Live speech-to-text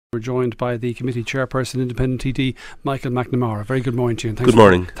We're joined by the committee chairperson, independent TD, Michael McNamara. Very good morning to you. And Good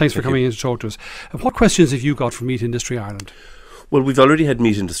morning. Thanks for coming in to talk to us. What questions have you got from Meat Industry Ireland? Well, we've already had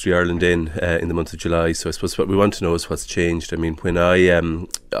Meat Industry Ireland in the month of July, so I suppose what we want to know is what's changed. I mean, when I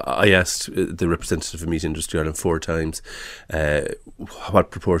asked the representative of Meat Industry Ireland 4 times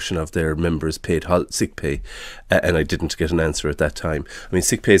what proportion of their members paid sick pay, and I didn't get an answer at that time. I mean,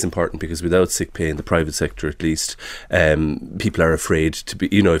 sick pay is important because without sick pay in the private sector, at least, people are afraid to be,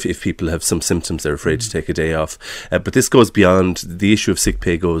 if people have some symptoms, they're afraid to take a day off. But this goes beyond, the issue of sick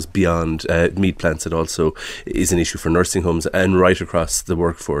pay goes beyond meat plants. It also is an issue for nursing homes and right across the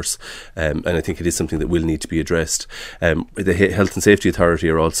workforce, and I think it is something that will need to be addressed. The Health and Safety Authority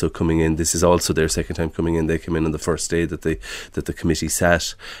are also coming in. This is also their second time coming in. They came in on the first day that the committee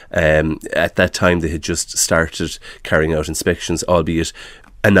sat. At that time, they had just started carrying out inspections, albeit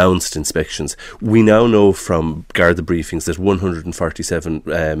announced inspections. We now know from Garda briefings that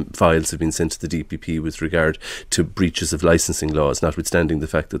 147 files have been sent to the DPP with regard to breaches of licensing laws, notwithstanding the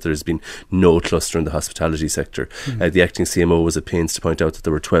fact that there has been no cluster in the hospitality sector. The acting CMO was at pains to point out that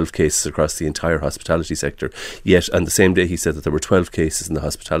there were 12 cases across the entire hospitality sector, yet on the same day he said that there were 12 cases in the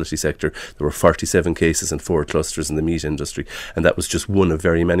hospitality sector, there were 47 cases and 4 clusters in the meat industry, and that was just one of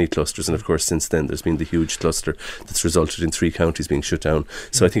very many clusters. And of course since then there's been the huge cluster that's resulted in 3 counties being shut down.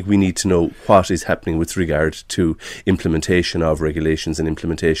 So I think we need to know what is happening with regard to implementation of regulations and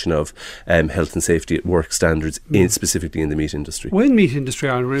implementation of health and safety at work standards, specifically in the meat industry. When Meat Industry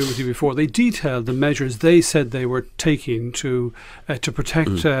Ireland were in with you before, they detailed the measures they said they were taking to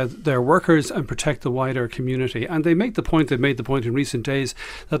protect their workers and protect the wider community. And they've made the point in recent days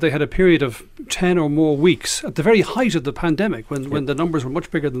that they had a period of 10 or more weeks at the very height of the pandemic, when the numbers were much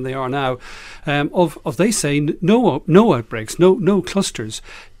bigger than they are now, of they say no outbreaks, no clusters.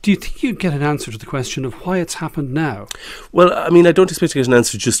 Do you think you'd get an answer to the question of why it's happened now? Well, I mean, I don't expect to get an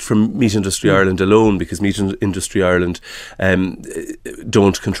answer just from Meat Industry Ireland alone, because Meat Industry Ireland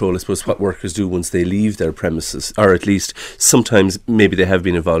don't control, I suppose, what workers do once they leave their premises, or at least sometimes maybe they have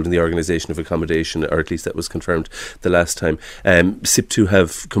been involved in the organisation of accommodation, or at least that was confirmed the last time. SIP2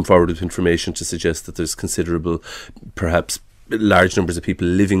 have come forward with information to suggest that there's considerable, perhaps large numbers of people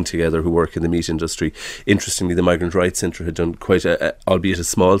living together who work in the meat industry. Interestingly, the Migrant Rights Centre had done quite albeit a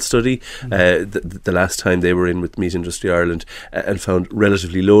small study the last time they were in with Meat Industry Ireland, and found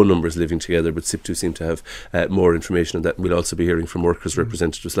relatively low numbers living together, but SIP2 seem to have more information on that. We'll also be hearing from workers'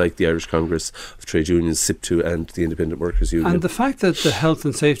 representatives like the Irish Congress of Trade Unions, SIP2 and the Independent Workers Union. And the fact that the Health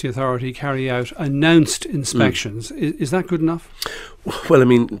and Safety Authority carry out announced inspections, is that good enough? Well, I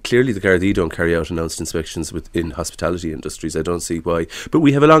mean, clearly the Gardaí don't carry out announced inspections in hospitality industries. I don't see why. But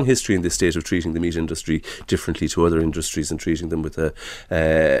we have a long history in this state of treating the meat industry differently to other industries and treating them with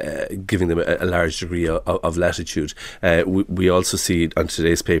giving them a large degree of latitude. We also see on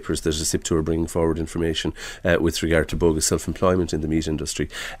today's papers that a SIP2 are bringing forward information with regard to bogus self-employment in the meat industry.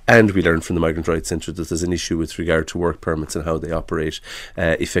 And we learned from the Migrant Rights Centre that there's an issue with regard to work permits and how they operate,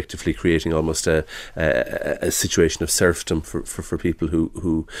 effectively creating almost a situation of serfdom for people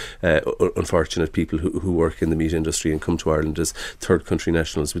who unfortunate people who work in the meat industry and come to Ireland as third country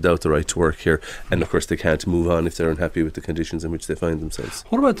nationals without the right to work here, and of course they can't move on if they're unhappy with the conditions in which they find themselves.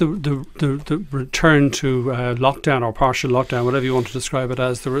 What about the return to lockdown or partial lockdown, whatever you want to describe it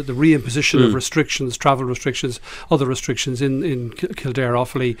as, the reimposition of restrictions, travel restrictions, other restrictions in Kildare,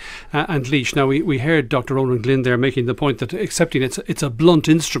 Offaly and Laois? Now we heard Dr. Ronan Glynn there making the point that accepting it's a blunt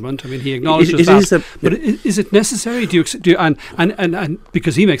instrument. I mean, he acknowledges that. But is it necessary? Do you and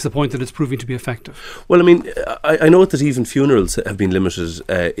because he makes the point that it's proving to be effective. Well, I mean, I know that even funerals have been limited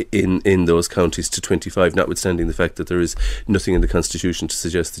in those counties to 25, notwithstanding the fact that there is nothing in the Constitution to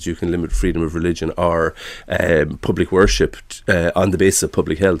suggest that you can limit freedom of religion or public worship on the basis of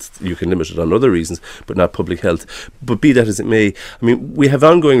public health. You can limit it on other reasons, but not public health. But be that as it may, I mean, we have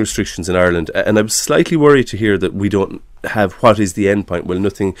ongoing restrictions in Ireland, and I'm slightly worried to hear that we don't have what is the end point. Well,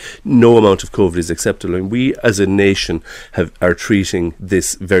 no amount of COVID is acceptable, and we as a nation are treating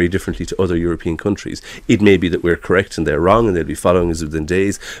this very differently to other European countries. It may be that we're correct and they're wrong and they'll be following us within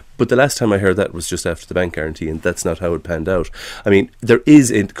days, but the last time I heard that was just after the bank guarantee, and that's not how it panned out. I mean,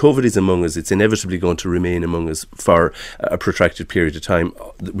 COVID is among us. It's inevitably going to remain among us for a protracted period of time.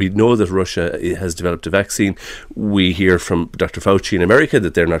 We know that Russia has developed a vaccine. We hear from Dr. Fauci in America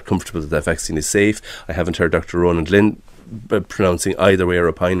that they're not comfortable that vaccine is safe. I haven't heard Dr. Ronan Glynn pronouncing either way or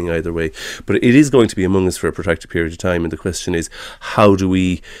opining either way, but it is going to be among us for a protracted period of time, and the question is, how do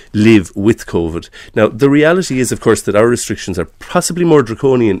we live with COVID? Now, the reality is, of course, that our restrictions are possibly more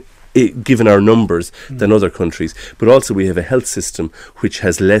draconian given our numbers, than other countries. But also we have a health system which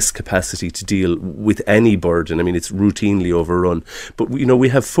has less capacity to deal with any burden. I mean, it's routinely overrun. But we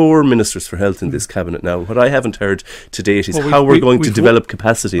have 4 ministers for health in this cabinet now. What I haven't heard to date is how we're going to develop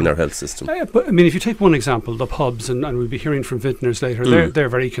capacity in our health system. But I mean, if you take one example, the pubs, and we'll be hearing from vintners later, they're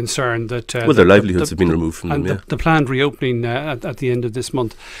very concerned that their livelihoods have been removed from them. And the planned reopening at the end of this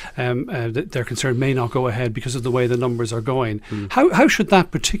month, they're concerned may not go ahead because of the way the numbers are going. How should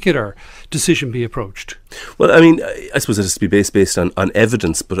that particular decision be approached? Well, I mean, I suppose it has to be based on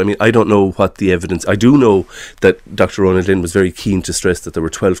evidence, but I mean, I don't know what the evidence. I do know that Dr. Ronan Lynn was very keen to stress that there were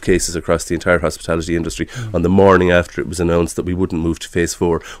 12 cases across the entire hospitality industry on the morning after it was announced that we wouldn't move to phase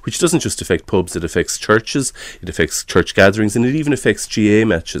 4, which doesn't just affect pubs, it affects churches, it affects church gatherings, and it even affects GA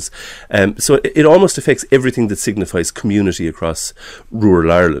matches. So it almost affects everything that signifies community across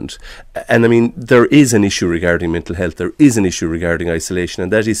rural Ireland. And I mean, there is an issue regarding mental health, there is an issue regarding isolation,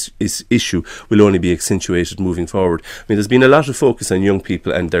 and that issue will only be accentuated moving forward. I mean, there's been a lot of focus on young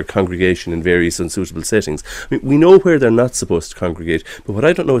people and their congregation in various unsuitable settings. I mean, we know where they're not supposed to congregate, but what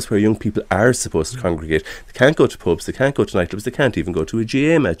I don't know is where young people are supposed to congregate. They can't go to pubs, they can't go to nightclubs, they can't even go to a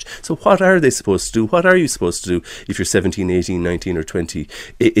GA match. So what are they supposed to do? What are you supposed to do if you're 17, 18, 19 or 20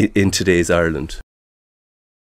 in today's Ireland?